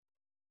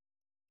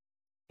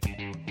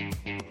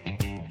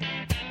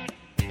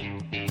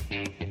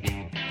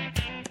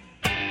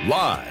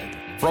Live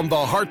from the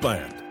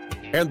heartland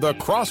and the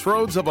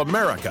crossroads of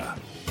America,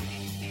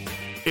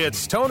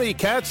 it's Tony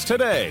Katz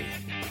Today.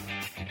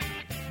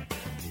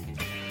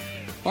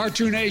 Our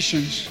two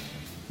nations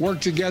work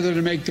together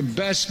to make the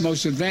best,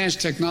 most advanced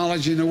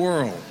technology in the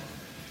world.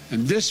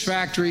 And this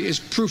factory is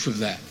proof of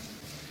that.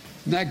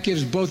 And that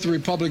gives both the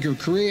Republic of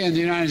Korea and the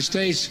United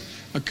States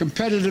a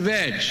competitive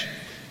edge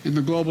in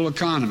the global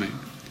economy.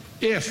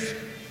 If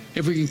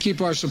we can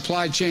keep our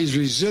supply chains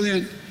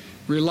resilient,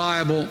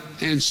 reliable,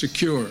 and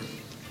secure.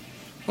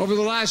 Over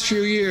the last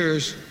few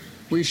years,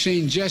 we've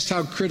seen just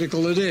how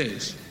critical it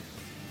is.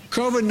 The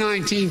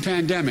COVID-19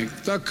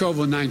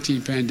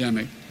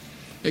 pandemic,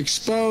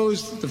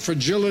 exposed the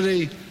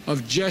fragility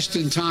of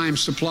just-in-time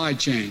supply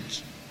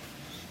chains.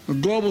 The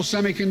global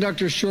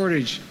semiconductor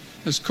shortage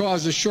has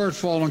caused a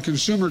shortfall in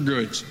consumer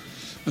goods,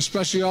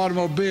 especially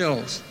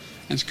automobiles,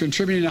 and is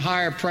contributing to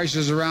higher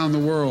prices around the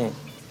world.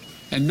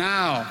 And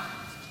now,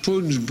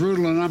 Putin's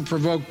brutal and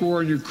unprovoked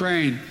war in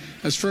Ukraine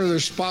has further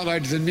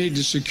spotlighted the need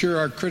to secure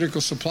our critical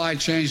supply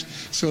chains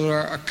so that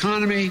our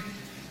economy,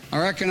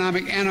 our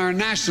economic, and our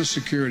national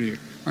security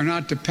are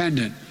not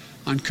dependent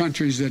on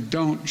countries that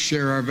don't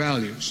share our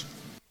values.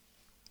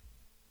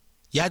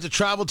 You had to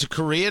travel to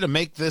Korea to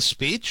make this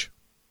speech?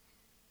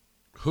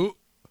 Who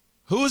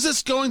is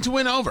this going to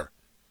win over?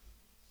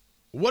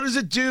 What does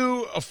it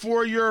do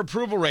for your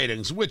approval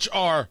ratings, which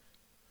are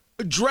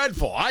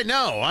dreadful? I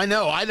know.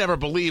 I never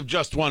believed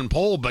just one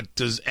poll, but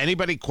does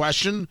anybody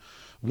question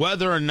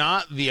whether or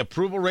not the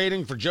approval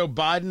rating for Joe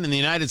Biden in the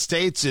United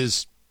States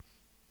is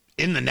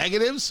in the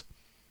negatives?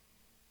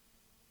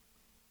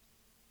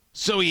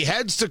 So he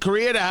heads to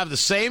Korea to have the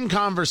same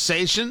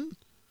conversation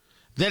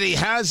that he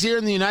has here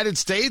in the United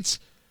States,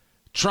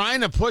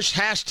 trying to push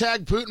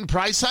hashtag Putin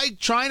price hike,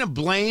 trying to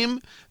blame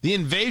the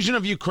invasion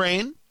of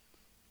Ukraine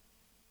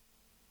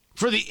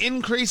for the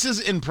increases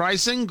in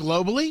pricing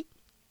globally?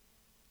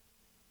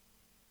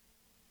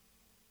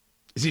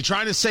 Is he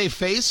trying to save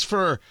face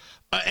for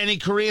any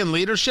Korean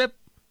leadership?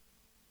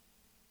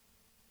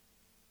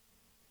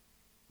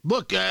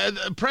 Look,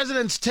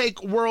 presidents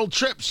take world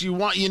trips. You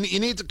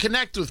need to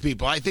connect with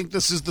people. I think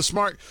this is the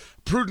smart,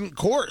 prudent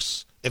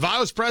course. If I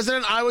was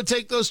president, I would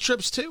take those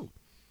trips too.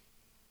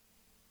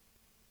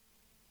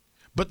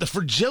 But the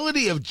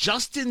fragility of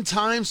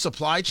just-in-time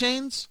supply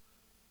chains?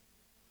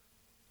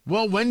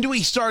 Well, when do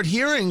we start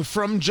hearing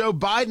from Joe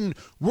Biden,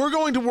 we're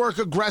going to work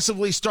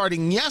aggressively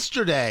starting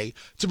yesterday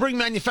to bring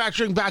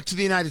manufacturing back to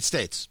the United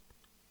States?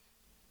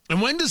 And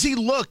when does he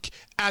look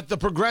at the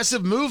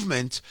progressive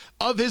movement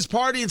of his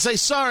party and say,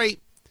 sorry,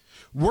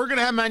 we're going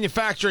to have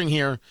manufacturing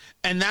here,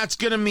 and that's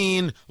going to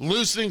mean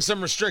loosening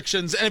some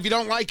restrictions, and if you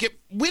don't like it,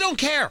 we don't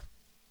care.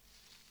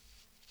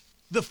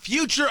 The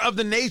future of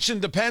the nation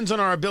depends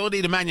on our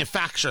ability to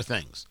manufacture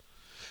things.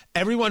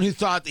 Everyone who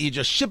thought that you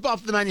just ship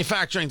off the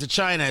manufacturing to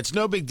China, it's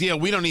no big deal,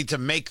 we don't need to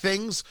make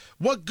things.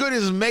 What good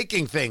is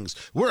making things?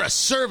 We're a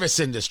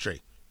service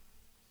industry.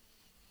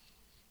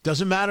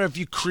 Doesn't matter if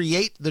you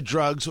create the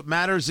drugs. What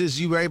matters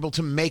is you are able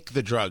to make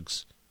the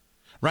drugs,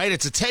 right?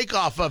 It's a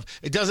takeoff of,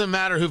 it doesn't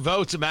matter who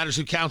votes, it matters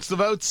who counts the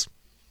votes.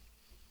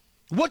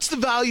 What's the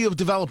value of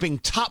developing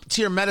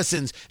top-tier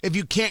medicines if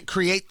you can't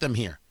create them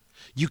here?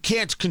 You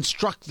can't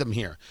construct them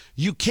here.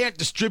 You can't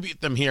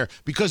distribute them here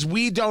because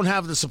we don't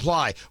have the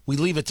supply. We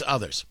leave it to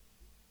others.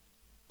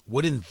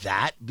 Wouldn't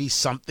that be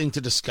something to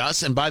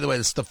discuss? And by the way,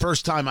 this is the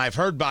first time I've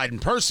heard Biden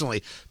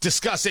personally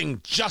discussing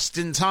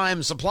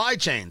just-in-time supply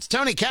chains.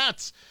 Tony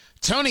Katz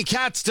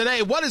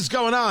Today. What is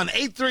going on?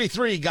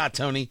 833 got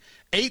Tony.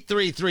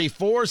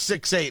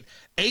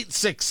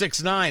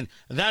 833-468-8669.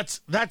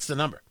 That's the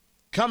number.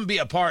 Come be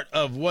a part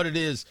of what it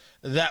is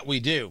that we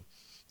do.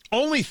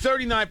 Only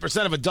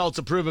 39% of adults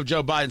approve of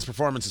Joe Biden's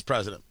performance as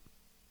president.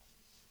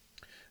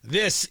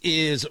 This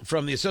is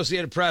from the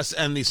Associated Press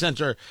and the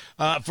Center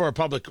for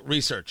Public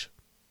Research.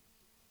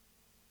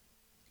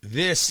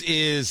 This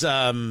is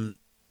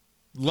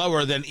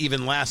lower than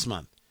even last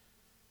month.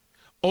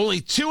 Only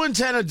 2 in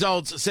 10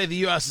 adults say the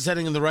U.S. is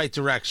heading in the right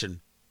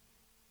direction,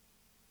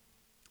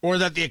 or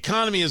that the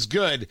economy is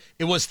good.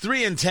 It was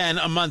 3 in 10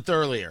 a month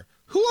earlier.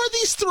 Who are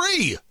these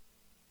 3?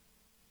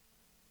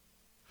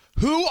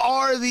 Who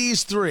are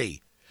these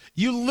 3?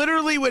 You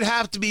literally would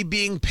have to be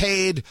being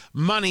paid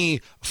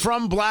money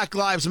from Black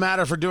Lives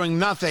Matter for doing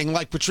nothing,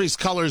 like Patrisse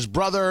Cullors'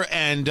 brother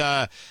and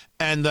the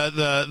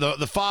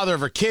father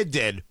of her kid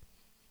did.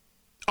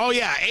 Oh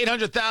yeah,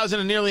 $800,000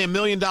 and nearly $1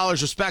 million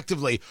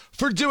respectively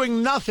for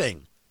doing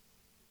nothing.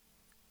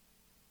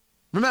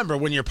 Remember,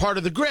 when you're part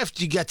of the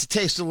grift, you get to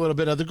taste a little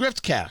bit of the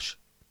grift cash.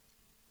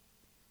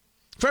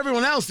 For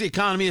everyone else, the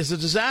economy is a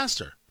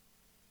disaster.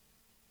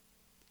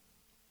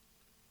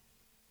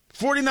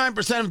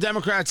 49% of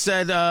Democrats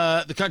said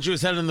the country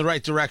was headed in the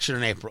right direction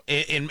in April,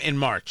 in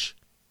March.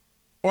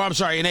 Or, I'm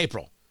sorry, in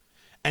April.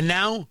 And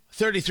now,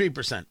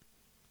 33%.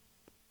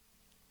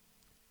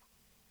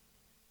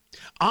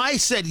 I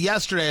said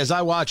yesterday, as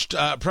I watched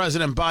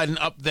President Biden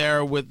up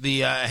there with the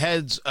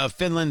heads of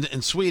Finland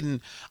and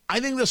Sweden, I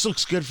think this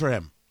looks good for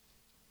him.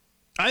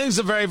 I think it's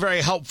a very,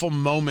 very helpful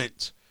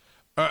moment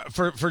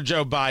for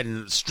Joe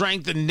Biden.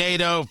 Strengthen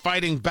NATO,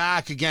 fighting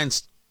back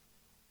against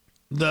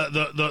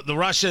the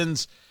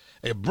Russians,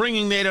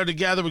 bringing NATO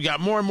together. We got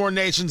more and more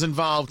nations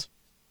involved.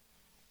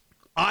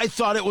 I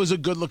thought it was a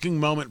good-looking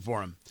moment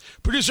for him.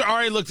 Producer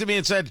Ari looked at me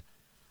and said,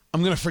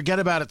 I'm going to forget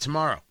about it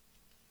tomorrow.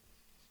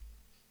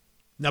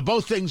 Now,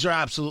 both things are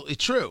absolutely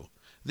true.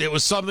 It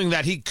was something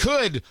that he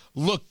could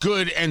look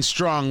good and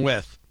strong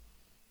with.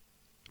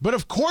 But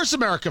of course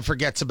America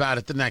forgets about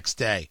it the next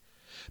day.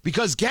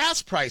 Because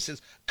gas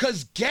prices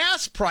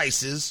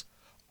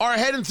are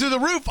heading through the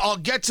roof. I'll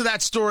get to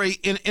that story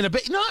in a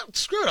bit. No,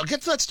 screw it. I'll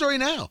get to that story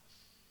now.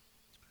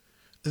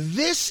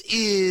 This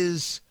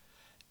is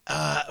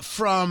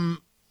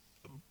from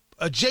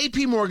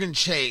J.P. Morgan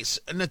Chase,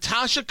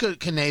 Natasha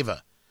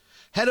Kaneva,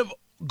 head of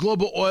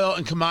global oil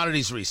and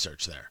commodities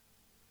research there,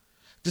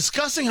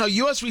 discussing how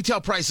U.S.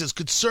 retail prices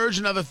could surge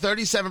another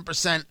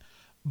 37%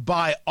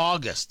 by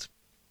August.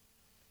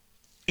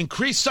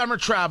 Increased summer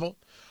travel,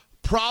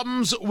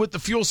 problems with the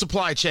fuel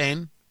supply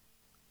chain,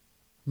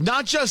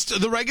 not just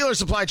the regular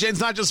supply chains,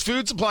 not just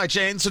food supply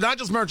chains, so not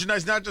just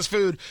merchandise, not just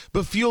food,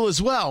 but fuel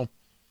as well.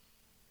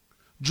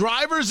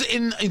 Drivers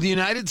in the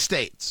United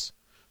States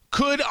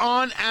could,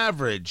 on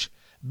average,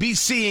 be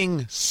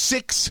seeing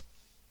 $6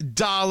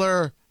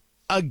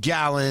 a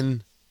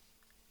gallon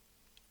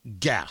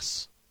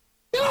gas.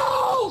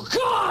 Oh,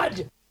 God!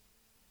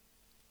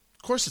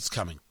 Of course it's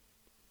coming.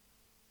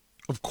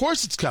 Of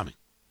course it's coming.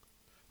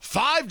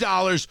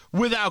 $5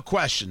 without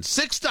question.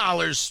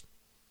 $6.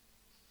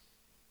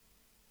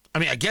 I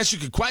mean, I guess you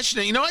could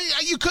question it. You know,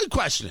 you could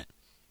question it.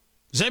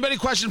 Does anybody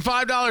question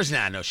 $5?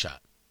 Nah, no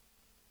shot.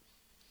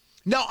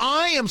 Now,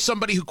 I am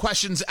somebody who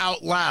questions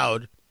out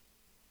loud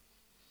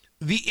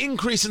the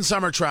increase in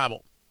summer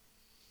travel.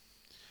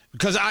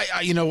 Because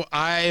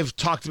I've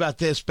talked about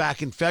this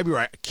back in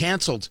February.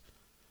 Canceled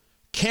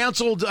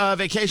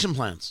vacation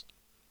plans.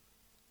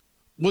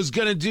 Was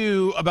going to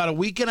do about a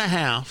week and a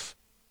half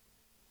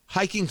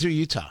hiking through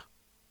Utah.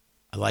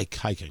 I like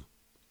hiking.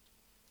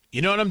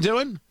 You know what I'm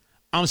doing?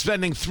 I'm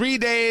spending 3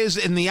 days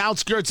in the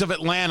outskirts of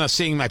Atlanta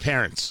seeing my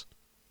parents.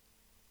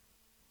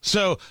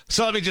 So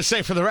let me just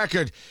say for the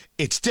record,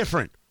 it's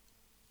different.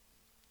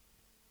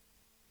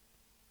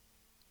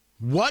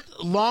 What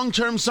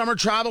long-term summer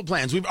travel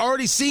plans? We've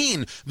already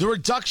seen the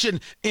reduction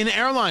in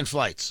airline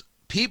flights.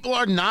 People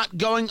are not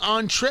going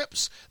on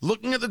trips,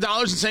 looking at the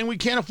dollars and saying we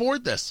can't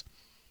afford this.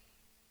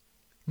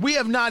 We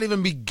have not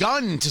even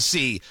begun to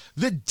see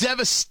the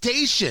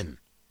devastation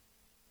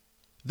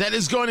that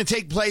is going to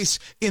take place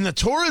in the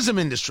tourism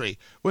industry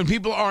when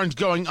people aren't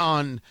going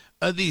on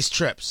these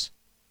trips.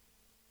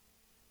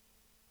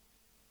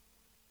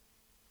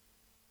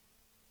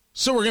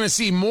 So we're going to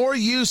see more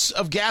use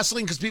of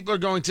gasoline because people are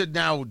going to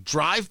now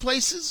drive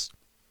places?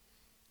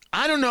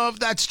 I don't know if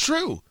that's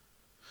true.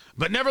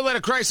 But never let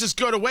a crisis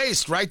go to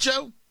waste, right,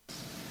 Joe?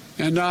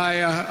 And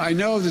I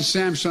know that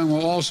Samsung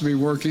will also be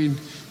working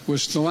with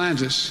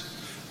Stellantis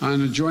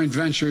on a joint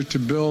venture to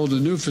build a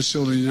new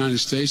facility in the United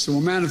States that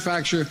will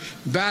manufacture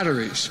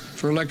batteries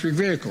for electric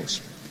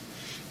vehicles.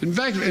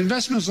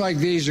 Investments like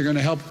these are going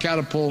to help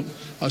catapult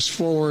us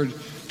forward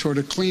toward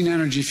a clean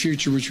energy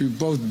future, which we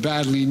both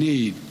badly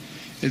need,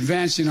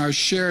 advancing our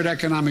shared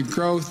economic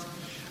growth,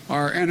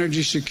 our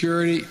energy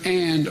security,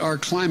 and our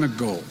climate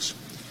goals.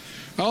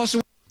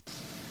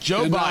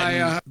 Joe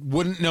Biden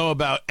wouldn't know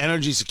about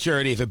energy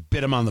security if it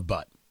bit him on the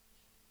butt.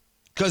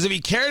 Because if he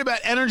cared about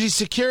energy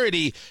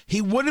security,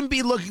 he wouldn't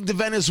be looking to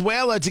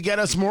Venezuela to get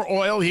us more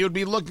oil. He would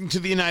be looking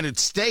to the United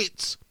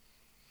States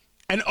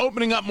and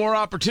opening up more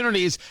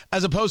opportunities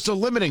as opposed to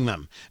limiting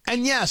them.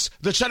 And yes,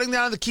 the shutting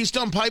down of the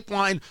Keystone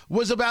Pipeline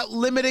was about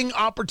limiting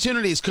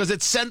opportunities because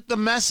it sent the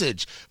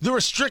message. The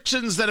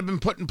restrictions that have been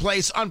put in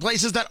place on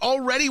places that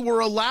already were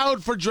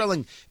allowed for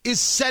drilling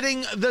is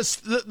setting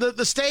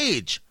the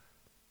stage.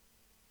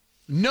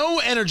 No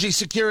energy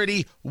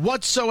security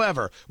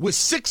whatsoever. With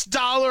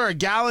 $6 a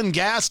gallon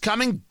gas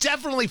coming,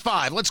 definitely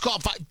 $5. Let's call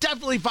it $5.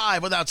 Definitely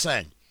 $5 without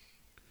saying.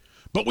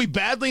 But we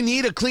badly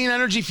need a clean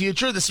energy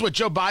future. This is what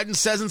Joe Biden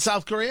says in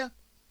South Korea.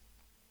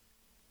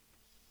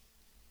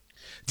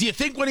 Do you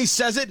think when he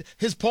says it,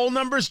 his poll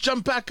numbers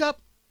jump back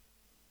up?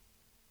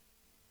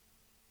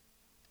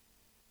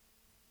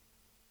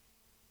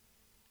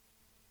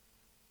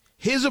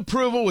 His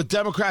approval with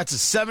Democrats is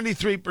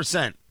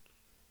 73%.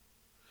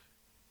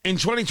 In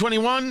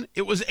 2021,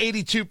 it was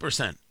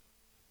 82%.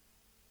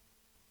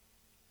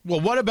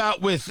 Well, what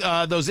about with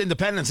those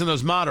independents and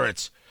those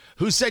moderates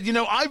who said, you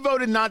know, I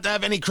voted not to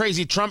have any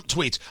crazy Trump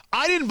tweets.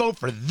 I didn't vote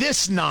for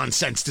this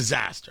nonsense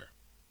disaster.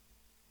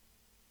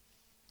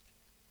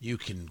 You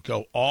can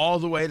go all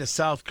the way to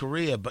South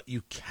Korea, but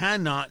you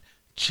cannot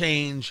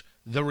change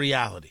the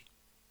reality.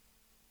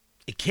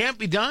 It can't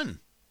be done.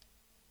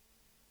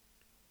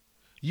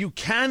 You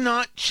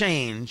cannot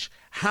change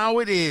how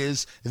it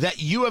is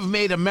that you have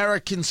made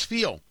Americans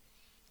feel.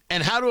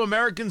 And how do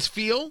Americans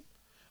feel?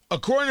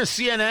 According to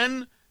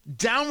CNN,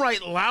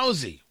 downright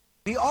lousy.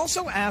 We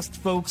also asked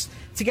folks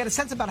to get a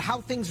sense about how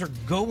things are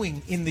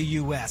going in the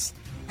U.S.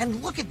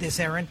 And look at this,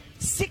 Aaron.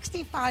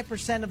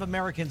 65% of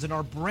Americans in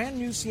our brand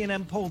new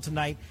CNN poll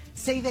tonight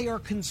say they are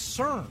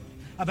concerned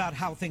about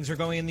how things are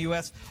going in the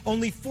U.S.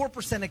 Only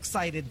 4%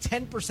 excited,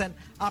 10%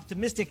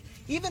 optimistic.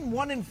 Even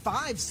 1 in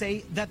 5 say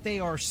that they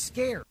are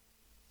scared.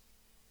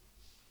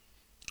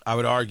 I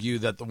would argue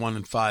that the 1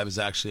 in 5 is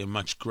actually a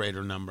much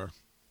greater number.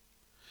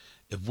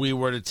 If we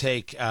were to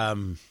take a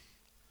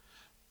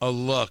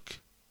look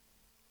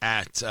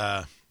at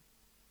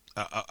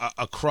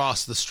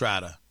across the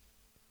strata,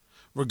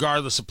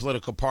 regardless of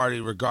political party,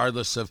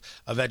 regardless of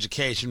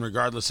education,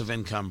 regardless of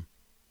income,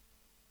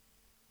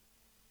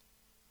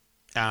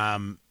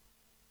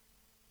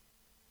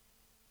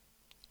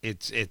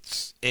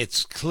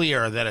 it's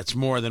clear that it's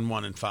more than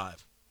 1 in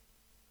 5.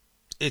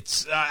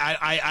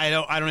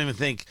 I don't even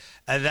think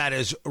that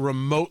is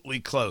remotely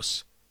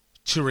close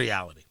to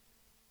reality.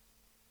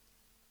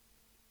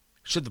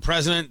 Should the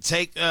president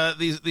take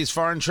these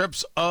foreign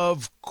trips?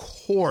 Of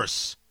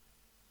course,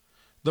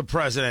 the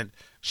president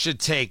should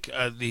take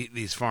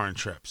these foreign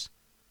trips.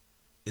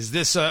 Is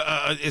this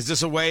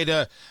a way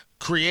to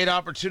create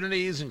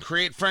opportunities and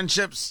create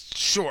friendships?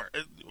 Sure,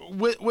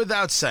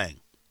 without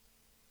saying.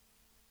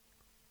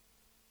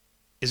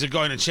 Is it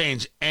going to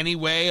change any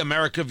way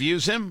America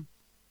views him?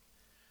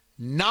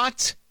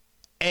 Not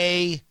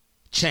a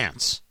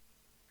chance.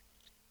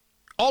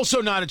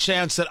 Also not a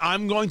chance that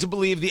I'm going to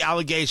believe the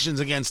allegations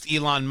against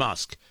Elon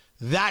Musk.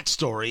 That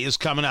story is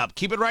coming up.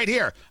 Keep it right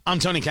here. I'm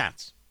Tony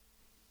Katz.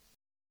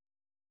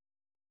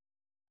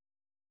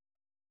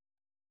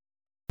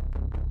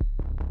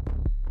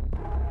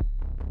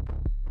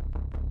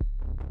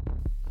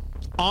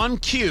 On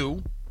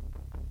cue,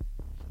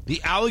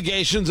 the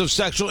allegations of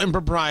sexual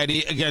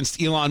impropriety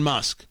against Elon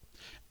Musk.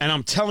 And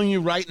I'm telling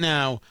you right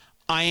now,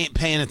 I ain't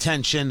paying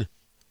attention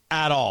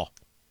at all.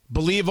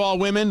 Believe all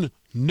women?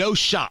 No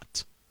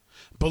shot.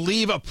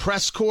 Believe a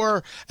press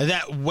corps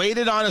that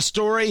waited on a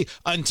story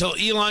until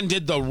Elon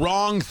did the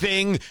wrong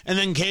thing and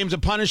then came to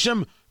punish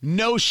him?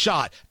 No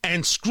shot.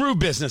 And screw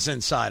Business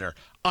Insider.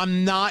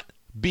 I'm not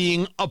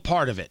being a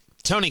part of it.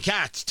 Tony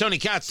Katz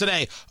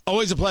Today.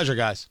 Always a pleasure,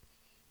 guys.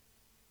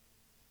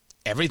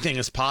 Everything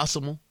is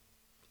possible.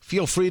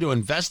 Feel free to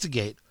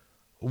investigate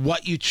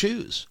what you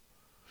choose.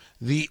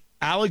 The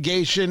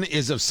allegation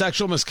is of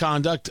sexual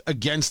misconduct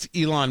against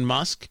Elon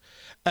Musk,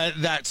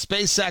 that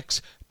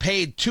SpaceX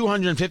paid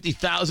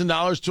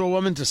 $250,000 to a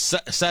woman to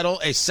settle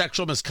a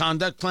sexual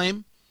misconduct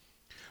claim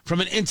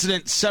from an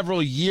incident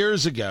several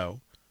years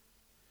ago.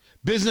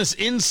 Business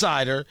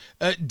Insider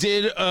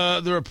did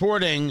the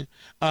reporting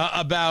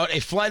about a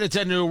flight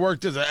attendant who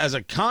worked as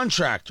a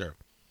contractor,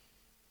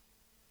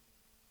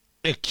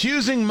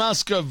 accusing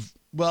Musk of,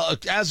 well,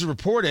 as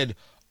reported,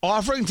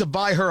 offering to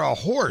buy her a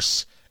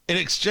horse in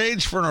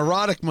exchange for an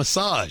erotic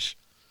massage.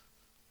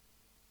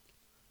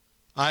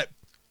 I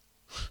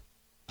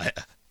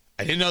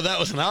didn't know that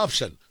was an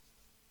option.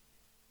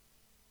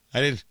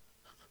 I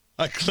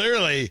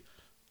clearly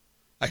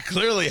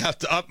have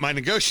to up my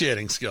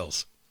negotiating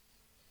skills.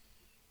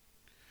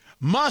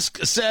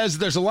 Musk says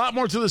there's a lot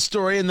more to the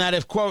story, and that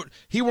if, quote,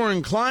 he were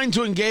inclined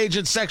to engage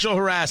in sexual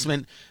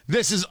harassment,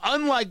 this is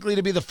unlikely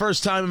to be the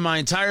first time in my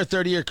entire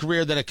 30-year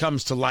career that it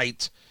comes to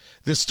light.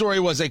 This story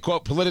was a,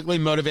 quote, politically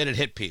motivated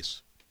hit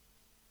piece.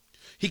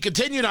 He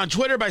continued on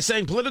Twitter by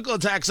saying political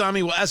attacks on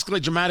me will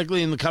escalate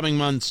dramatically in the coming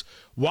months.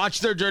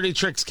 Watch their dirty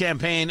tricks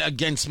campaign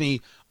against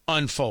me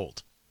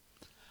unfold.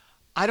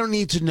 I don't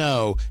need to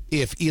know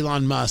if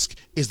Elon Musk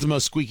is the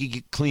most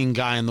squeaky clean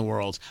guy in the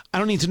world. I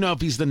don't need to know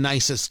if he's the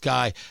nicest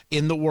guy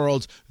in the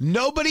world.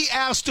 Nobody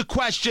asked a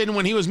question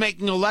when he was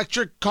making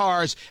electric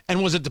cars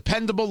and was a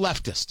dependable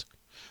leftist.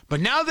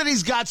 But now that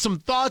he's got some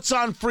thoughts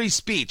on free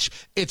speech,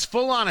 it's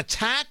full-on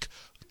attack.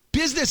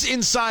 Business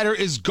Insider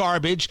is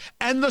garbage,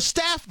 and the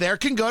staff there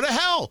can go to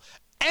hell.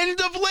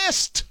 End of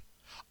list.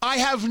 I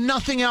have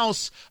nothing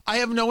else. I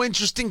have no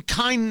interest in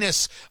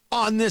kindness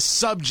on this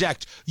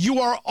subject. You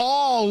are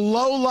all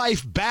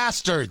low-life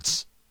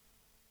bastards.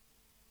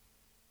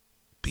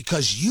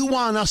 Because you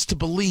want us to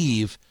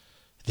believe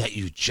that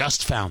you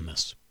just found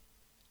this.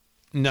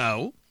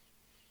 No.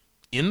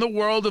 In the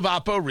world of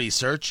Oppo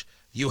research,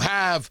 you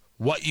have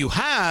what you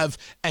have,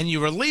 and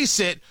you release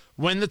it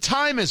when the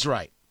time is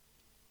right.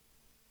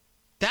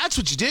 That's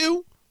what you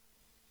do.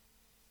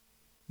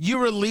 You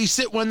release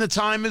it when the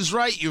time is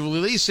right. You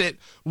release it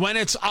when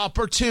it's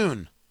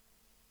opportune.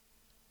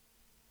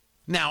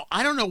 Now,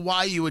 I don't know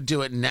why you would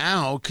do it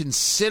now,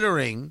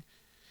 considering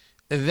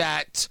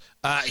that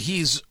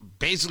he's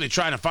basically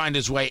trying to find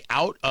his way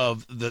out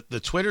of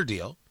the Twitter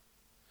deal.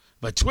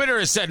 But Twitter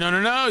has said,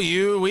 no,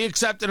 we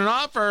accepted an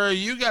offer.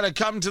 You got to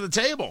come to the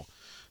table.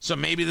 So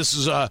maybe this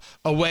is a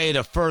way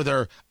to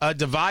further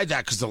divide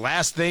that, because the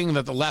last thing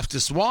that the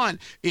leftists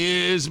want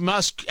is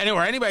Musk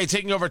or anybody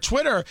taking over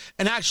Twitter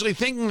and actually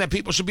thinking that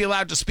people should be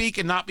allowed to speak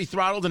and not be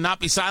throttled and not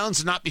be silenced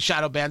and not be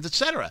shadow banned,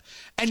 etc.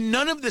 And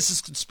none of this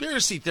is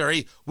conspiracy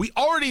theory. We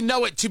already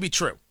know it to be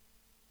true.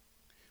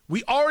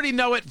 We already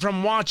know it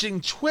from watching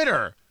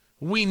Twitter.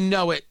 We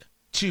know it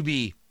to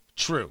be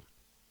true.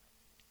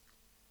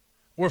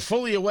 We're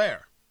fully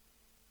aware.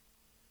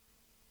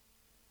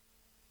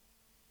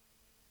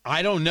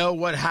 I don't know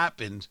what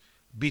happened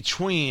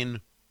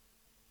between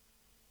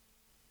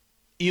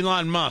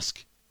Elon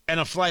Musk and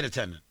a flight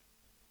attendant.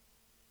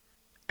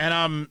 And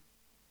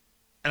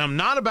I'm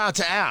not about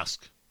to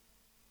ask,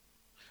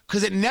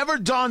 because it never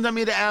dawned on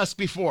me to ask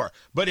before.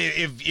 But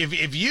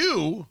if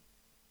you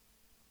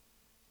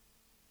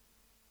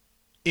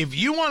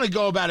want to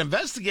go about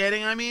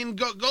investigating, I mean,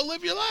 go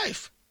live your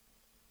life.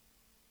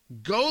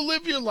 Go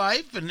live your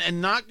life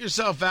and knock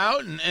yourself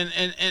out and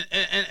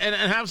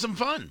have some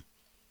fun.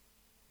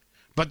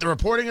 But the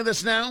reporting of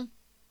this now,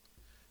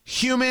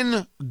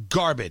 human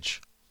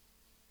garbage.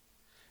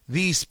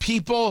 These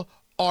people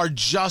are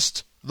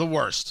just the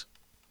worst.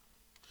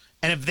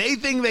 And if they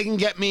think they can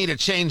get me to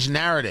change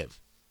narrative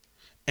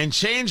and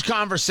change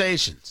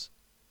conversations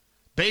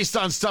based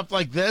on stuff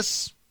like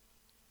this,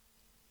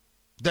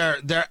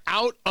 they're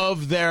out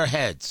of their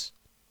heads.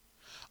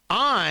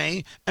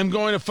 I am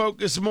going to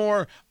focus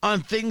more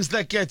on things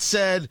that get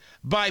said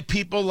by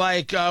people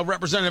like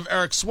Representative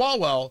Eric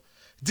Swalwell,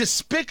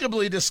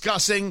 despicably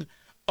discussing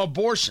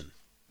abortion.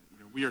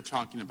 We are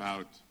talking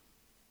about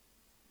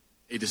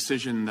a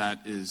decision that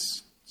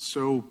is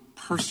so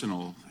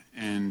personal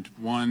and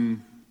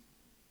one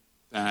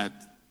that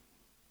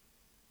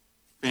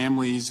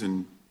families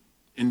and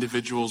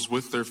individuals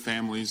with their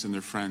families and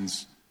their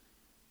friends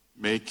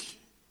make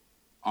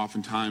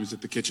oftentimes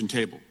at the kitchen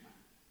table.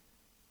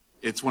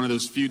 It's one of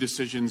those few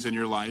decisions in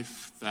your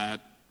life that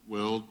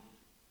will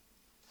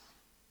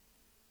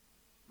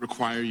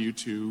require you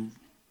to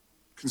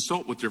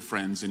consult with your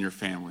friends and your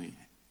family.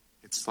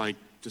 It's like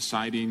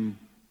deciding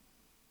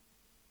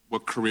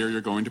what career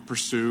you're going to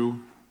pursue,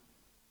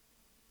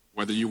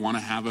 whether you want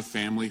to have a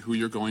family, who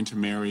you're going to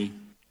marry.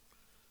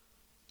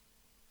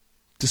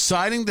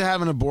 Deciding to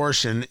have an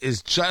abortion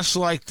is just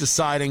like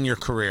deciding your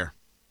career.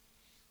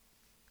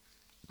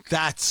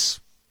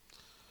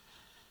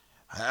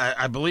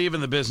 I believe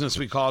in the business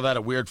we call that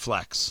a weird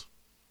flex.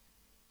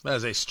 That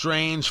is a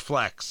strange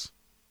flex.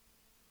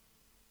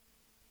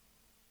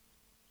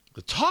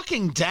 The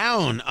talking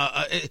down,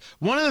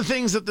 one of the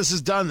things that this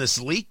has done, this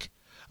leak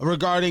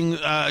regarding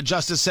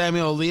Justice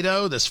Samuel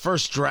Alito, this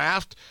first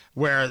draft,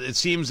 where it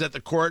seems that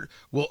the court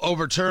will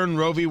overturn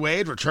Roe v.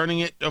 Wade, returning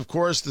it, of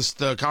course,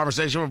 the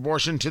conversation of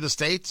abortion to the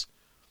states.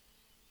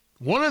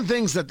 One of the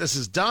things that this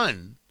has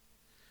done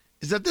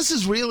is that this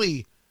has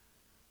really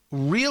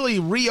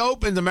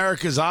reopened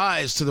America's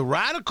eyes to the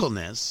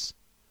radicalness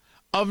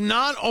of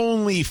not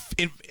only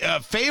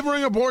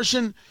favoring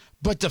abortion,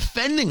 but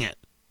defending it.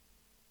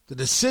 The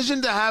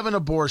decision to have an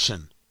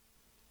abortion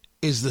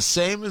is the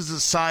same as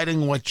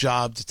deciding what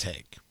job to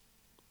take.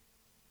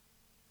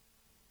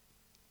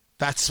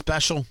 That's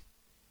special.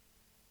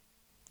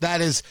 That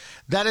is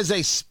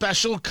a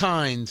special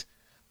kind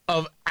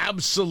of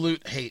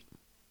absolute hate.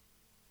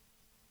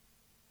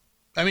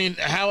 I mean,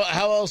 how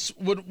else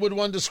would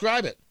one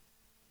describe it?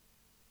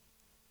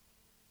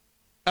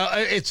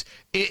 It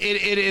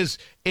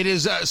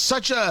is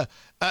such a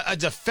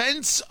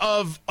defense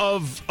of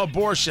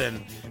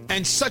abortion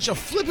and such a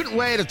flippant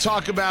way to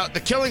talk about the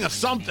killing of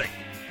something.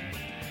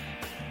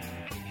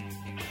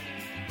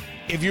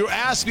 If you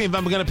ask me if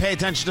I'm going to pay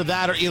attention to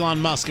that or Elon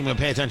Musk, I'm going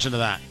to pay attention to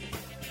that.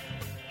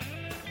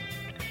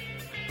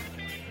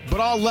 But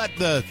I'll let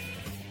the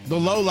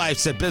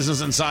lowlifes at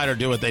Business Insider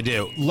do what they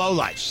do.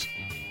 Lowlifes.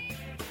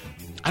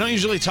 I don't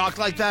usually talk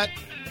like that.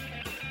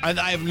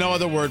 I have no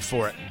other word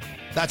for it.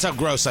 That's how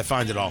gross I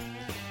find it all.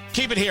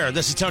 Keep it here.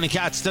 This is Tony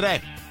Katz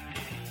Today.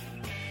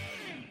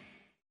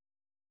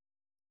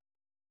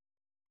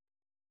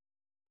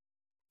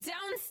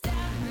 Don't stop,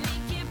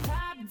 make it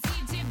pop,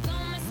 DJ blow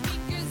my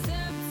speakers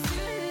up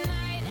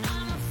tonight.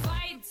 I'ma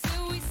fight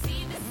till we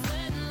see the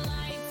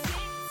sunlight.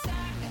 Tick-tock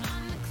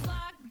on the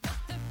clock, but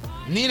the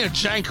party... Nina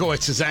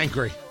Jankowicz is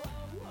angry.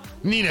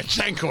 Nina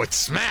Jankowicz,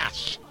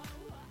 smash!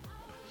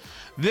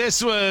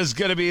 This was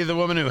going to be the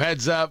woman who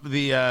heads up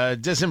the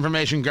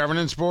Disinformation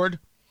Governance Board.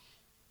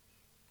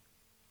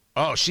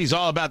 Oh, she's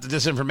all about the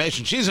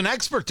disinformation. She's an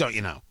expert, don't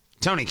you know?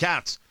 Tony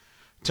Katz.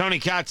 Tony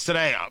Katz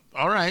Today.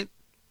 All right.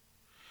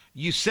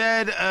 You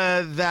said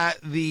that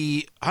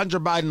the Hunter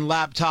Biden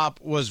laptop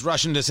was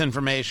Russian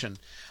disinformation.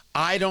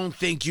 I don't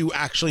think you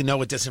actually know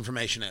what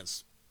disinformation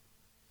is.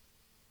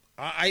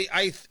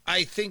 I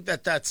think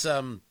that's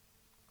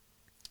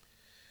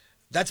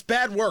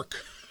bad work.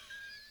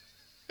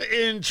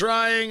 In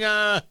trying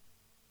to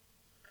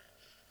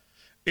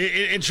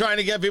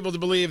get people to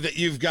believe that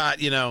you've got,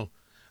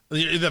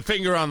 the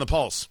finger on the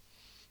pulse.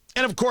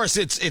 And of course,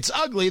 it's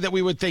ugly that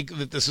we would think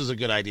that this is a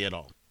good idea at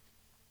all.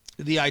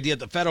 The idea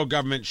that the federal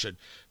government should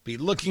be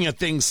looking at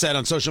things said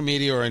on social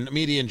media or in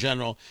media in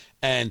general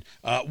and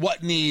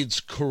what needs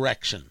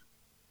correction.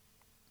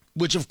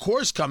 Which, of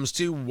course, comes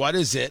to what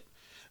is it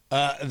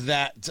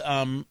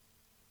that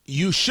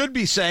you should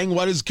be saying,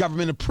 what is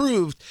government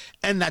approved,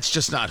 and that's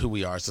just not who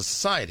we are as a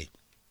society.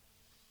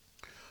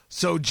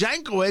 So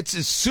Jankowicz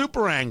is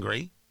super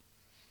angry,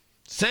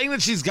 saying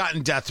that she's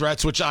gotten death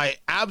threats, which I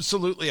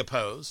absolutely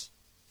oppose,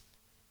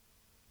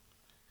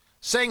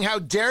 saying, how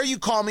dare you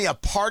call me a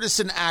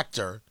partisan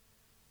actor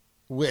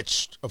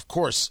which, of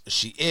course,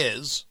 she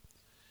is,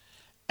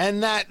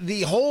 and that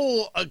the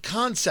whole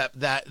concept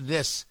that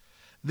this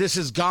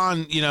has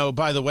gone,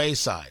 by the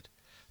wayside,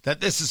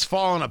 that this has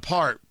fallen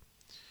apart,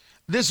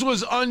 this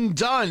was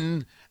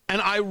undone,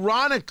 and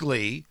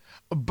ironically,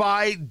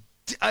 by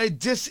a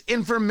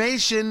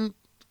disinformation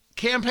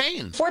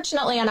campaign.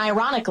 Fortunately and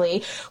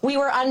ironically, we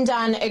were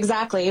undone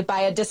exactly by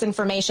a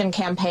disinformation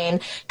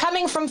campaign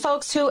coming from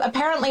folks who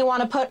apparently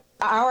want to put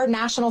our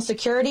national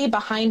security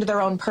behind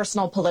their own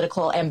personal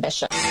political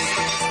ambition.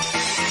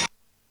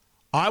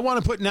 I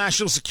want to put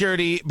national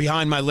security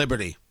behind my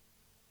liberty.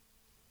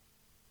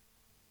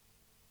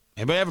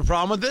 Anybody have a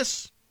problem with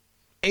this?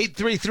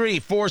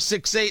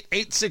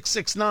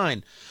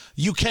 833-468-8669.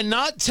 You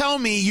cannot tell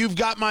me you've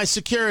got my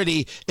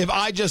security if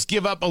I just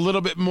give up a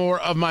little bit more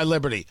of my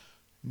liberty.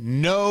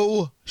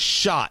 No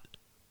shot.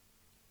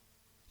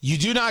 You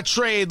do not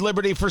trade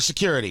liberty for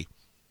security.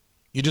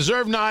 You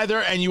deserve neither,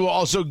 and you will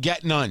also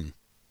get none.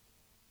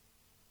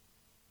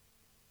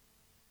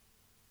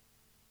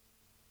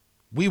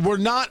 We were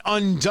not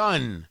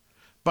undone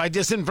by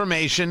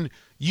disinformation.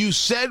 You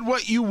said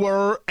what you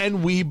were,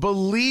 and we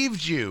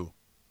believed you.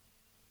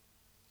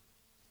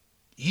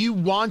 You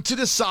want to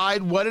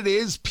decide what it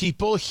is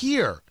people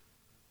hear.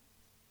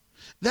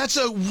 That's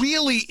a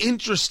really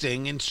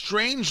interesting and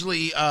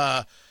strangely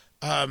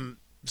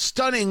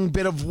stunning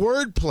bit of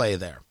wordplay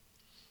there.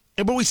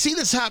 But we see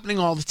this happening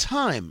all the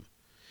time.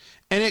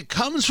 And it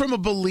comes from a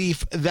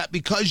belief that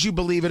because you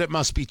believe it, it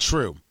must be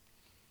true.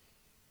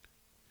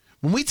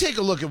 When we take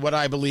a look at what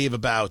I believe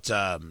about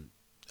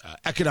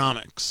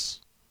economics,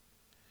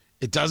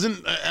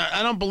 I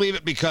don't believe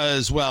it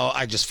because, well,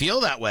 I just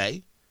feel that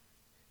way.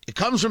 It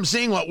comes from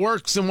seeing what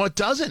works and what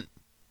doesn't.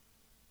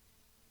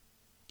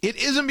 It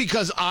isn't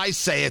because I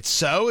say it's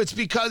so. It's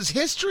because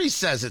history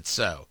says it's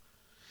so.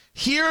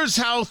 Here's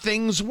how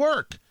things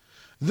work.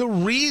 The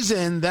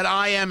reason that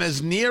I am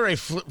as near a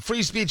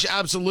free speech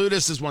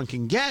absolutist as one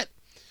can get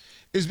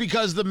is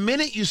because the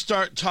minute you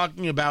start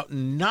talking about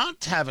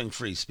not having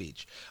free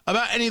speech,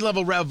 about any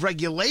level of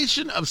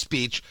regulation of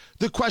speech,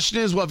 the question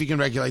is, well, if you can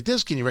regulate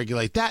this, can you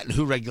regulate that? And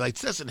who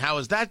regulates this? And how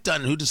is that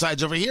done? Who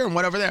decides over here and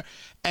what over there?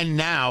 And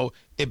now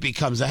it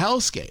becomes a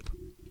hellscape.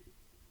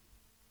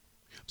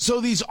 So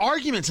these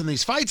arguments and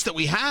these fights that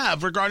we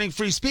have regarding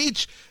free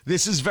speech,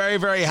 this is very,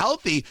 very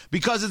healthy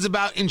because it's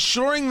about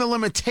ensuring the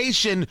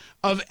limitation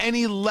of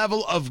any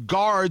level of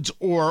guards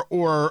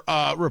or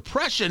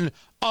repression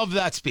of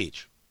that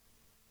speech.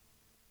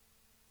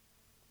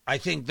 I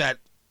think that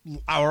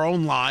our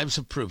own lives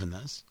have proven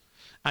this.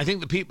 I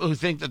think the people who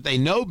think that they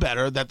know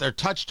better, that they're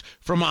touched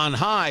from on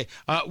high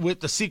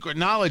with the secret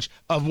knowledge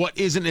of what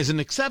isn't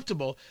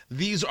acceptable,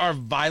 these are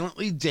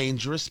violently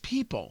dangerous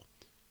people.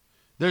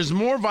 There's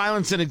more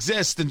violence that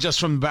exists than just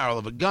from the barrel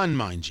of a gun,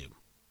 mind you.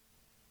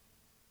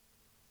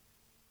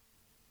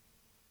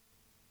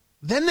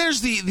 Then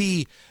there's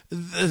the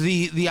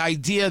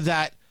idea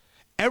that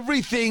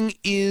everything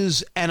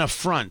is an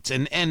affront.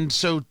 And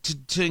so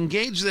to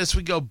engage this,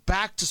 we go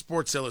back to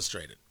Sports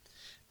Illustrated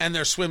and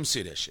their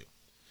swimsuit issue.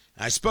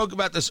 I spoke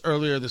about this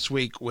earlier this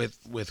week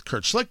with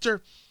Kurt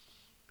Schlichter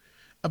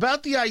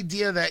about the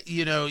idea that,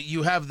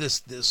 you have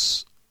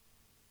this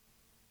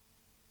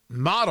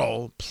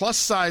model,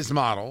 plus-sized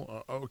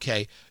model,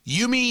 okay,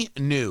 Yumi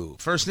Nu.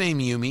 First name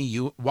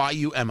Yumi,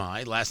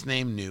 Y-U-M-I, last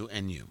name Nu,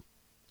 N-U.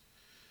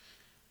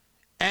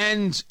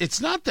 And it's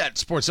not that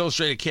Sports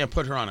Illustrated can't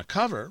put her on a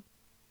cover.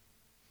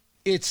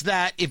 It's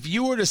that if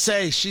you were to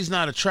say she's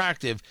not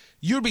attractive,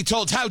 you'd be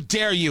told, how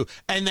dare you,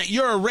 and that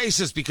you're a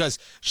racist because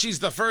she's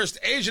the first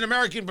Asian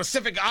American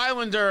Pacific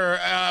Islander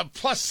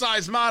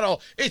plus-size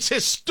model. It's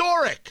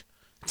historic.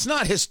 It's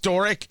not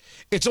historic.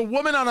 It's a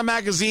woman on a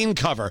magazine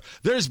cover.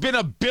 There's been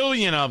a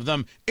billion of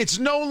them. It's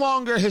no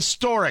longer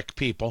historic,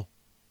 people.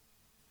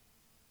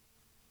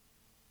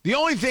 The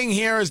only thing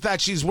here is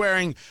that she's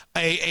wearing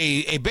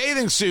a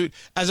bathing suit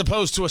as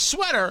opposed to a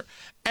sweater,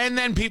 and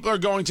then people are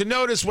going to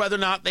notice whether or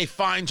not they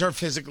find her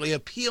physically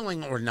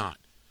appealing or not,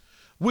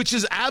 which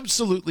is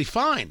absolutely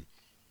fine.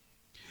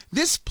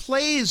 This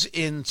plays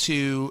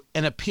into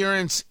an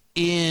appearance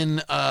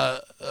in a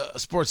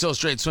Sports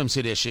Illustrated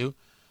swimsuit issue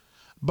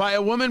by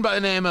a woman by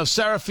the name of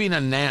Serafina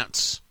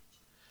Nance.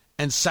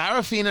 And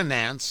Serafina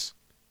Nance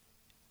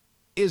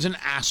is an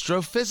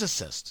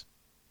astrophysicist.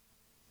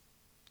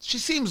 She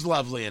seems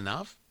lovely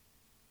enough.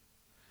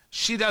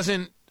 She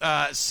doesn't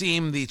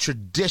seem the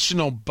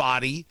traditional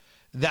body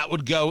that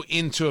would go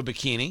into a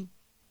bikini.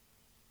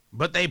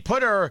 But they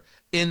put her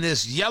in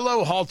this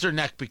yellow halter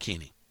neck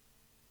bikini.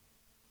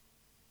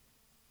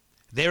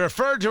 They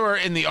referred to her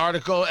in the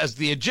article as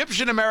the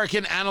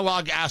Egyptian-American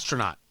analog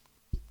astronaut.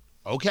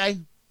 Okay.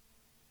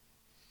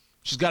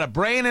 She's got a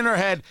brain in her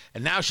head,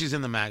 and now she's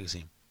in the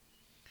magazine.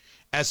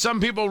 As some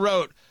people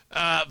wrote,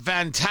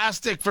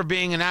 fantastic for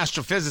being an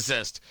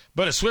astrophysicist,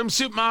 but a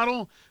swimsuit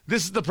model?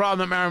 This is the problem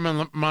that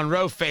Marilyn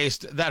Monroe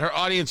faced, that her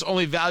audience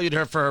only valued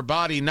her for her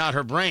body, not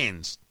her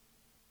brains.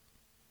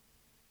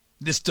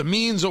 This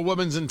demeans a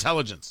woman's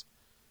intelligence.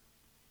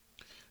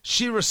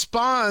 she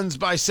responds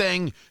by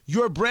saying,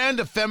 your brand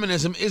of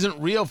feminism isn't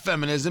real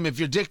feminism if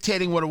you're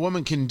dictating what a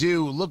woman can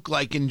do, look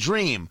like, and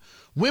dream.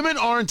 Women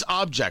aren't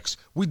objects.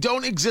 We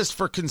don't exist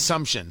for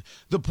consumption.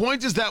 The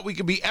point is that we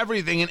can be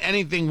everything and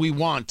anything we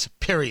want,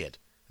 period.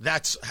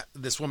 That's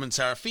this woman,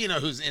 Sarafina,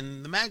 who's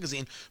in the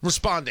magazine,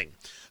 responding.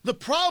 The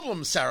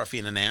problem,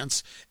 Sarafina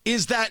Nance,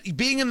 is that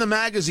being in the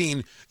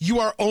magazine, you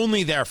are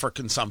only there for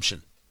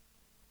consumption.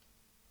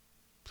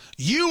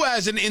 You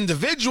as an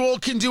individual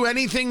can do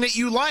anything that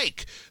you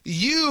like.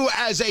 You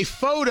as a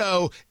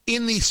photo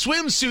in the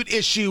swimsuit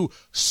issue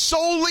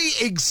solely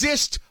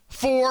exist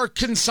for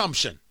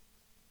consumption.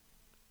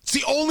 It's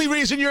the only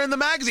reason you're in the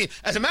magazine.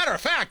 As a matter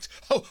of fact,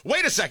 oh,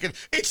 wait a second.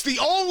 It's the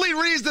only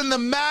reason the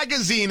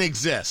magazine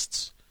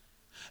exists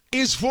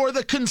is for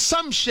the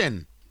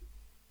consumption.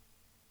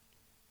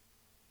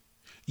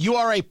 You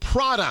are a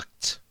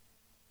product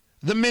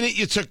the minute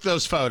you took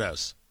those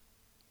photos.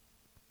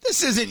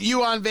 This isn't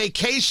you on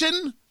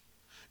vacation.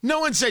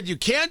 No one said you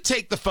can't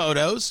take the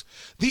photos.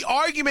 The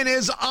argument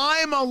is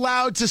I'm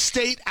allowed to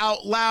state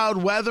out loud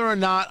whether or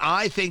not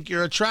I think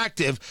you're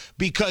attractive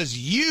because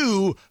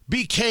you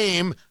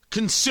became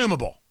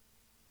consumable.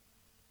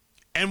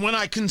 And when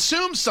I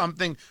consume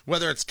something,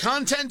 whether it's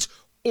content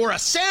or a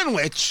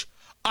sandwich,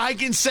 I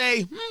can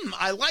say,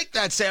 I like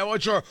that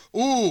sandwich, or,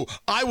 ooh,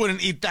 I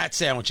wouldn't eat that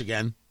sandwich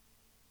again.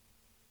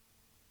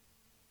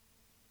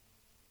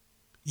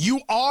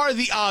 You are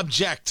the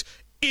object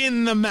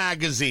in the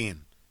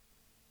magazine.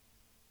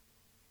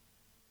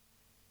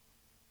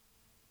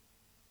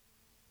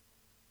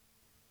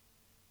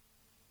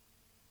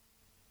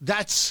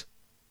 That's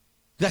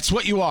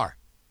what you are.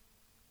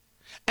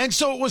 And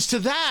so it was to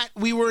that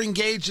we were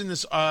engaged in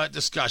this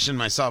discussion,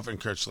 myself and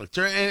Kurt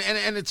Schlichter,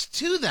 and it's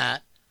to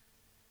that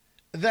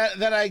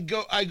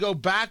I go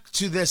back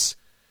to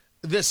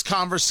this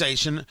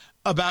conversation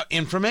about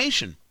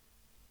information.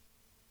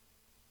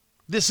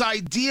 This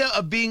idea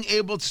of being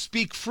able to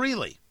speak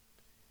freely.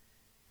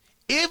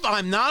 If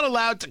I'm not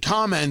allowed to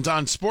comment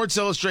on Sports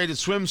Illustrated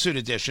Swimsuit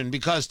Edition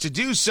because to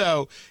do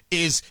so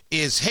is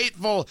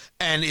hateful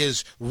and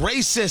is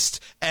racist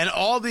and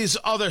all these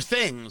other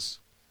things,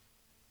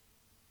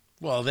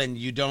 well, then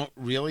you don't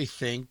really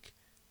think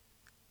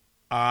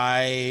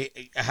I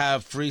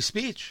have free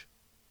speech.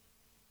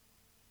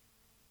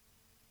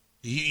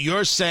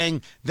 You're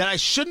saying that I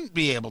shouldn't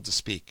be able to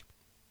speak.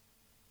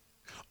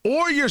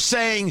 Or you're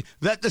saying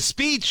that the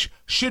speech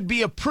should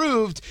be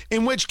approved,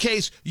 in which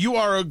case you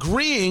are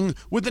agreeing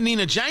with the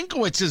Nina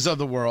Jankowiczes of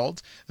the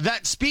world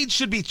that speech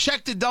should be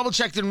checked and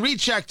double-checked and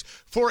rechecked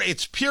for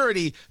its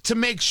purity to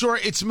make sure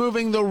it's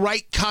moving the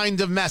right kind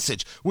of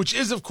message, which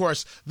is, of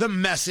course, the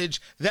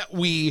message that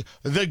we,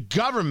 the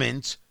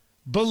government,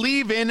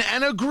 believe in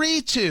and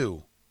agree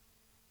to.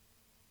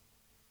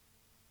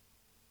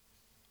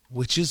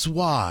 Which is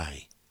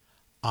why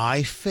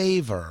I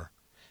favor,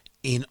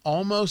 in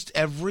almost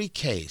every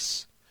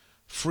case,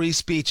 free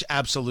speech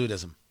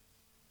absolutism.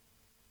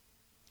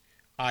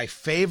 I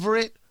favor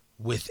it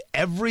with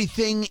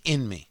everything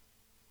in me.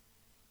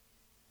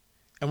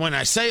 And when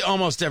I say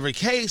almost every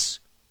case,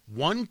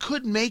 one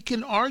could make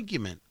an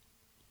argument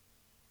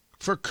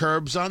for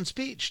curbs on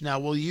speech. Now,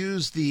 we'll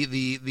use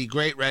the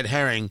great red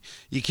herring,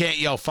 you can't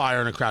yell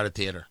fire in a crowded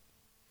theater,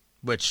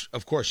 which,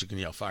 of course, you can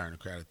yell fire in a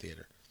crowded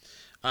theater.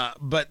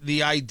 But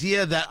the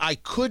idea that I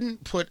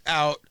couldn't put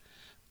out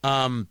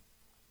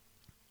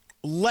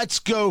let's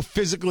go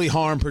physically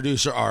harm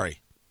producer Ari.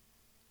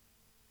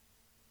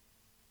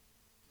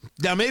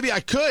 Now, maybe I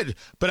could,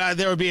 but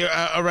there would be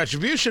a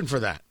retribution for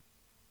that.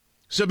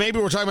 So maybe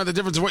we're talking about the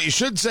difference of what you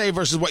should say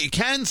versus what you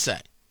can say.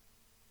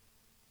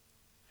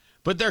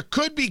 But there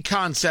could be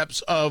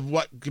concepts of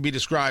what could be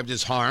described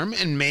as harm,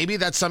 and maybe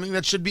that's something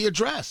that should be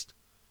addressed.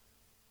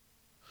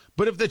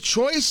 But if the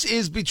choice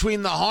is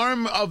between the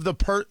harm of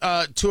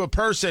to a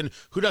person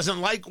who doesn't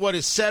like what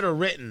is said or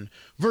written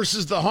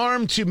versus the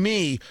harm to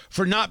me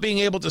for not being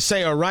able to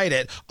say or write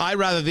it, I'd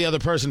rather the other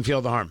person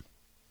feel the harm.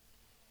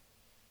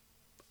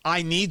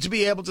 I need to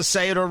be able to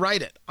say it or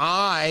write it.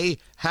 I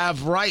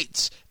have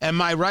rights, and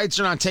my rights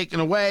are not taken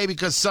away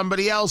because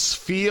somebody else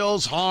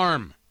feels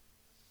harm.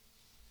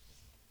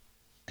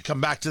 I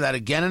come back to that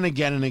again and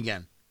again and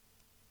again.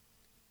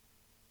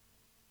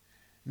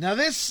 Now,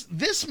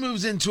 this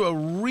moves into a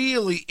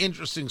really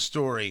interesting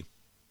story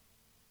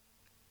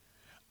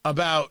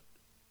about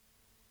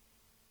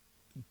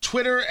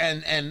Twitter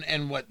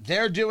and what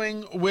they're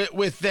doing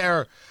with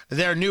their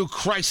new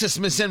crisis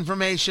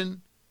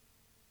misinformation,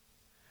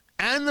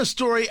 and the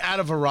story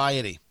out of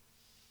Variety.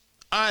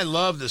 I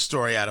love the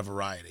story out of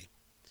Variety,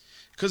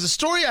 because the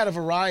story out of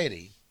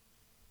Variety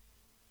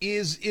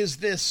is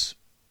this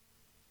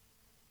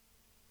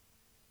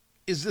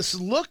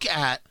look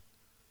at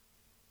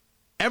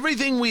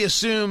everything we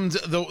assumed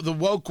the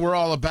woke were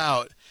all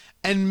about,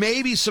 and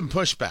maybe some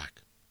pushback.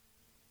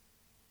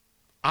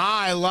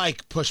 I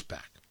like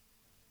pushback.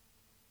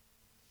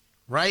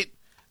 Right?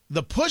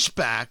 The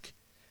pushback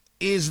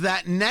is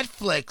that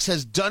Netflix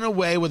has done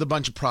away with a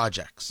bunch of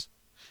projects.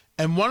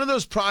 And one of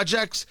those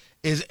projects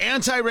is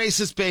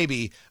Anti-Racist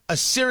Baby, a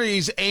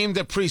series aimed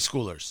at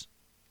preschoolers.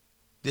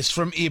 This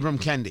from Ibram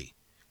Kendi.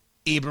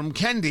 Ibram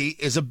Kendi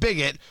is a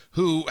bigot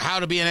who, how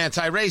to be an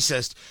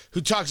anti-racist,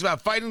 who talks about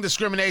fighting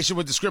discrimination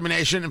with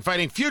discrimination and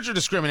fighting future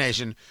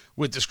discrimination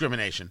with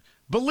discrimination.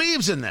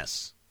 Believes in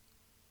this.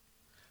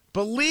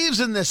 Believes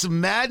in this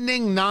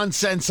maddening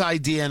nonsense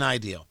idea and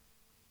ideal.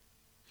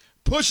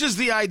 Pushes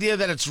the idea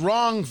that it's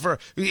wrong for,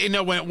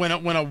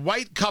 when a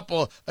white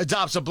couple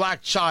adopts a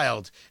black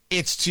child,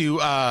 it's to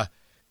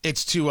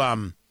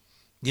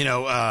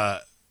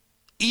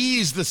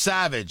ease the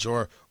savage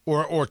or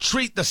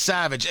treat the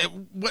savage.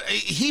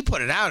 He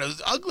put it out. It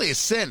was ugly as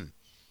sin.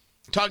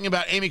 Talking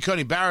about Amy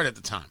Coney Barrett at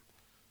the time.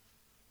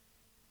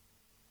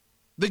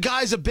 The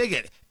guy's a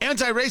bigot.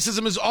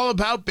 Anti-racism is all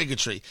about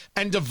bigotry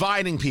and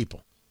dividing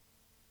people.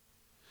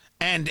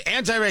 And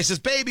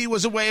Anti-Racist Baby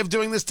was a way of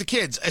doing this to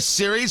kids. A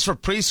series for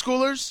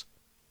preschoolers?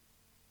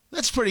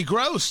 That's pretty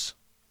gross.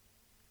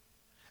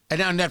 And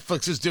now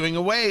Netflix is doing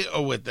away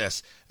with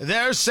this.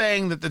 They're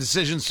saying that the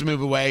decisions to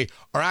move away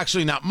are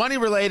actually not money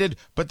related,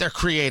 but they're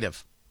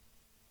creative.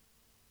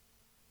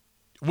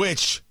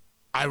 Which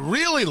I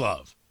really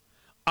love.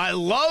 I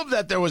love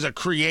that there was a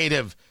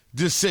creative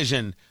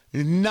decision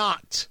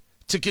not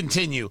to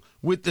continue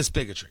with this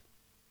bigotry.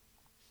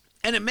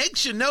 And it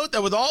makes you note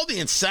that with all the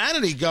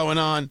insanity going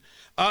on,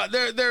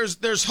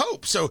 there's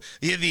hope. So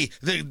the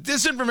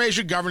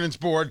Disinformation Governance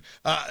Board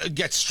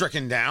gets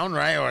stricken down,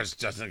 right? Or it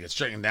doesn't get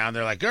stricken down.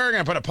 They're like, we're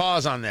going to put a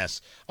pause on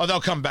this. Oh, they'll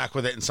come back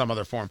with it in some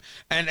other form.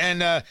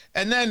 And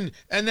then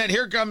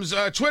here comes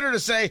Twitter to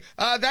say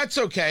that's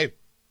okay.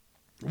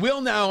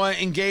 We'll now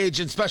engage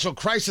in special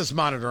crisis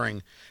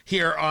monitoring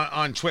here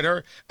on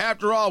Twitter.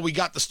 After all, we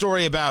got the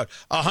story about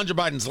Hunter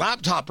Biden's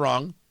laptop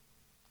wrong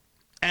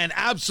and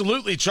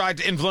absolutely tried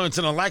to influence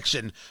an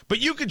election. But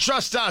you can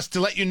trust us to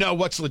let you know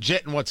what's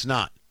legit and what's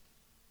not.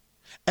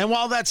 And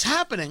while that's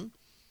happening,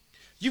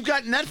 you've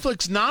got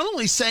Netflix not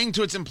only saying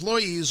to its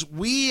employees,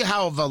 we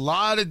have a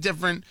lot of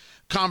different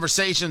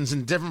conversations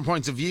and different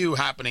points of view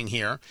happening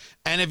here.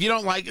 And if you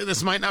don't like it,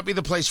 this might not be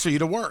the place for you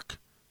to work.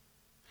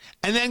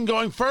 And then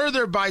going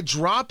further by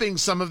dropping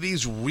some of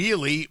these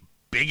really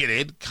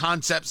bigoted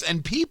concepts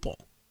and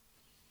people.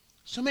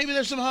 So maybe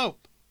there's some hope.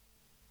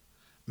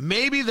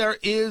 Maybe there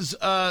is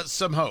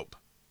some hope.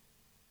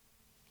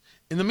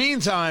 In the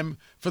meantime,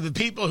 for the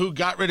people who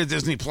got rid of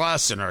Disney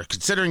Plus and are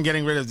considering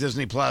getting rid of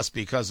Disney Plus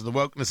because of the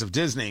wokeness of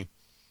Disney,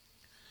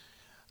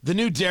 the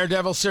new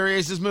Daredevil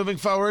series is moving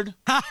forward.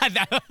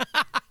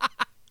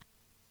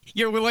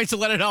 You're willing to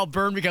let it all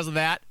burn because of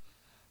that?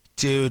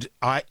 Dude,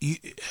 I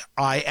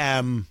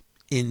am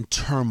in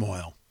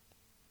turmoil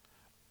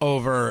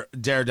over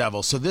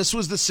Daredevil. So this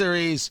was the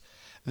series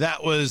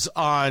that was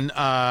on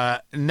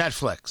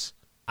Netflix.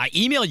 I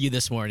emailed you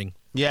this morning.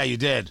 Yeah, you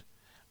did.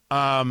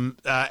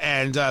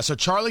 So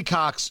Charlie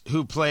Cox,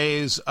 who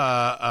plays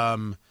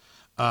Murdoch,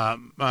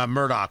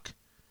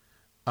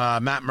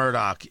 Matt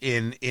Murdock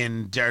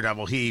in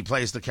Daredevil, he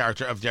plays the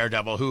character of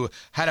Daredevil, who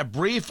had a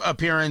brief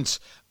appearance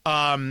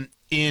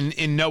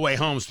in No Way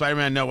Home,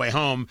 Spider-Man No Way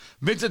Home.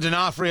 Vincent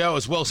D'Onofrio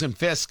as Wilson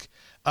Fisk,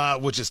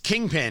 which is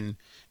Kingpin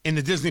in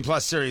the Disney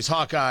Plus series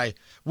Hawkeye,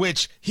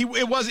 which he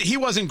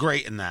wasn't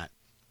great in that.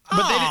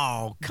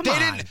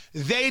 But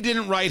they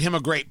didn't write him a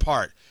great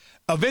part.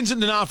 Vincent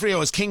D'Onofrio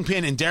as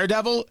Kingpin in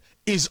Daredevil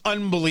is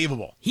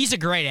unbelievable. He's a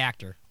great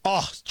actor.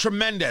 Oh,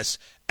 tremendous.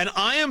 And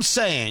I am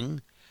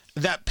saying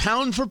that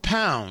pound for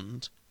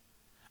pound,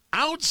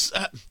 pound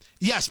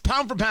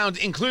for pound,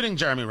 including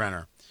Jeremy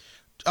Renner,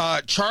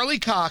 Charlie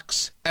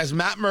Cox as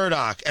Matt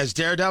Murdock as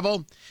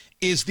Daredevil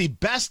is the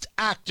best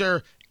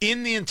actor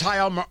in the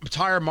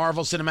entire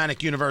Marvel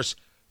Cinematic Universe,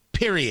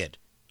 period.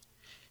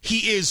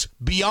 He is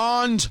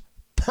beyond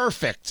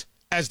perfect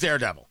as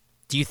Daredevil.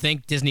 Do you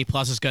think Disney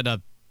Plus is going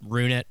to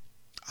ruin it?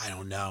 I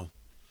don't know.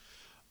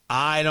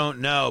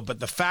 But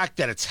the fact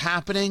that it's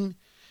happening,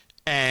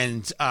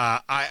 and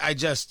I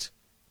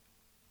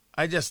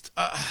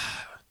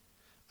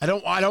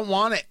don't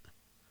want it.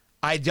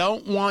 I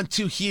don't want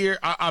to hear.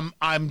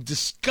 I'm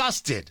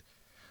disgusted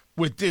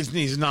with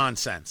Disney's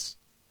nonsense.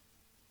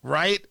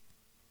 Right?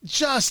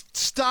 Just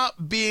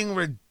stop being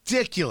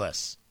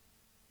ridiculous.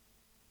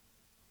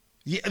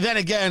 Yeah, then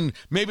again,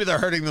 maybe they're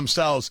hurting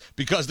themselves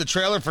because the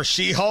trailer for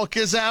She-Hulk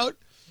is out.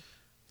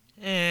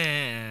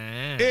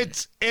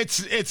 It's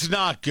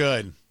not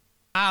good.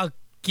 I'll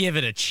give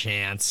it a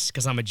chance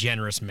because I'm a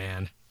generous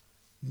man.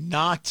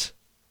 Not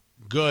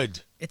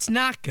good. It's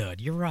not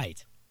good. You're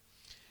right.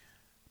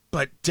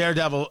 But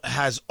Daredevil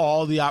has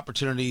all the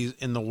opportunities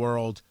in the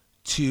world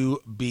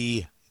to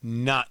be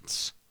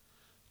nuts.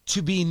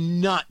 To be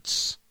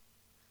nuts.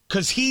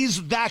 Because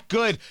he's that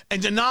good,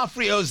 and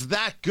D'Onofrio's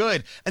that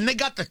good, and they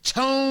got the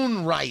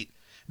tone right.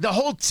 The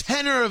whole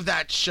tenor of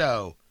that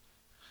show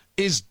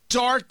is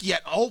dark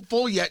yet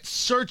hopeful yet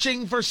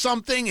searching for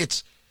something.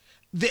 It's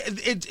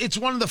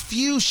one of the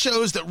few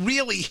shows that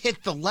really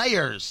hit the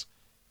layers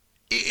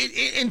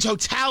in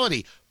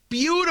totality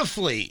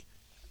beautifully.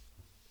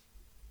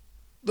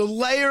 The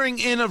layering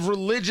in of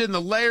religion,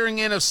 the layering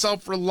in of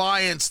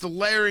self-reliance, the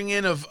layering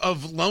in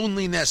of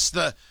loneliness,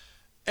 the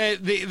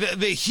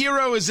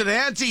hero is an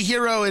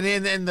anti-hero and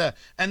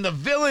the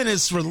villain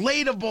is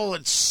relatable.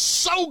 It's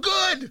so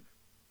good.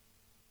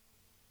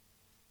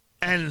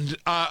 And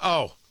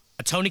A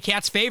Tony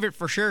Katz favorite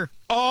for sure.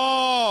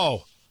 in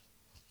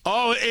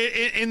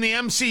the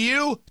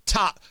MCU,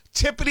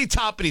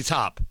 tippity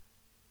top.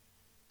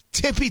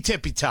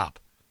 Tippy top.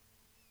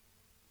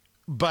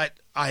 But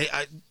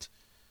I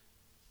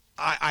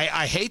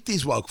hate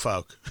these woke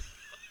folk.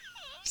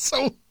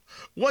 So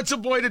what's a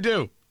boy to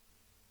do?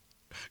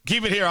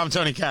 Keep it here. I'm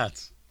Tony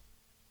Katz.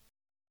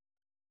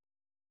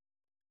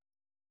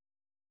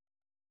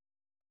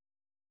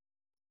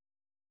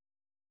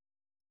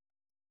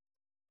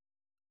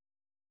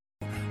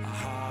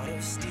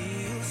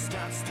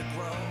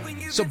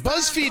 So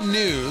BuzzFeed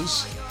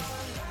News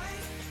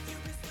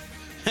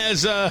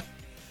has a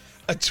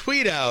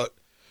tweet out.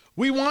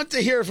 We want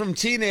to hear from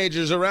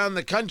teenagers around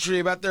the country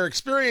about their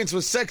experience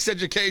with sex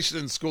education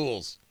in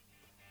schools.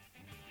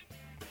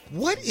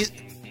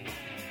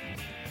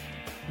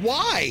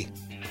 Why?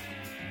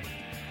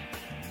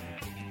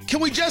 Can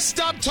we just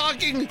stop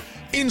talking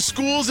in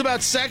schools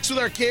about sex with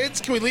our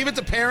kids? Can we leave it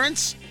to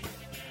parents?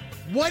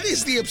 What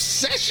is the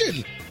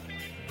obsession?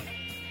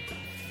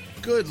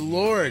 Good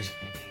Lord.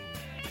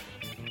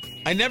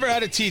 I never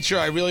had a teacher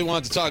I really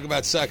wanted to talk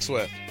about sex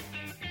with.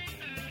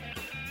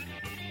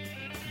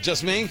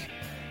 Just me?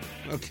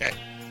 Okay.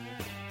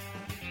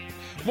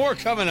 More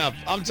coming up.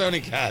 I'm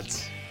Tony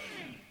Katz.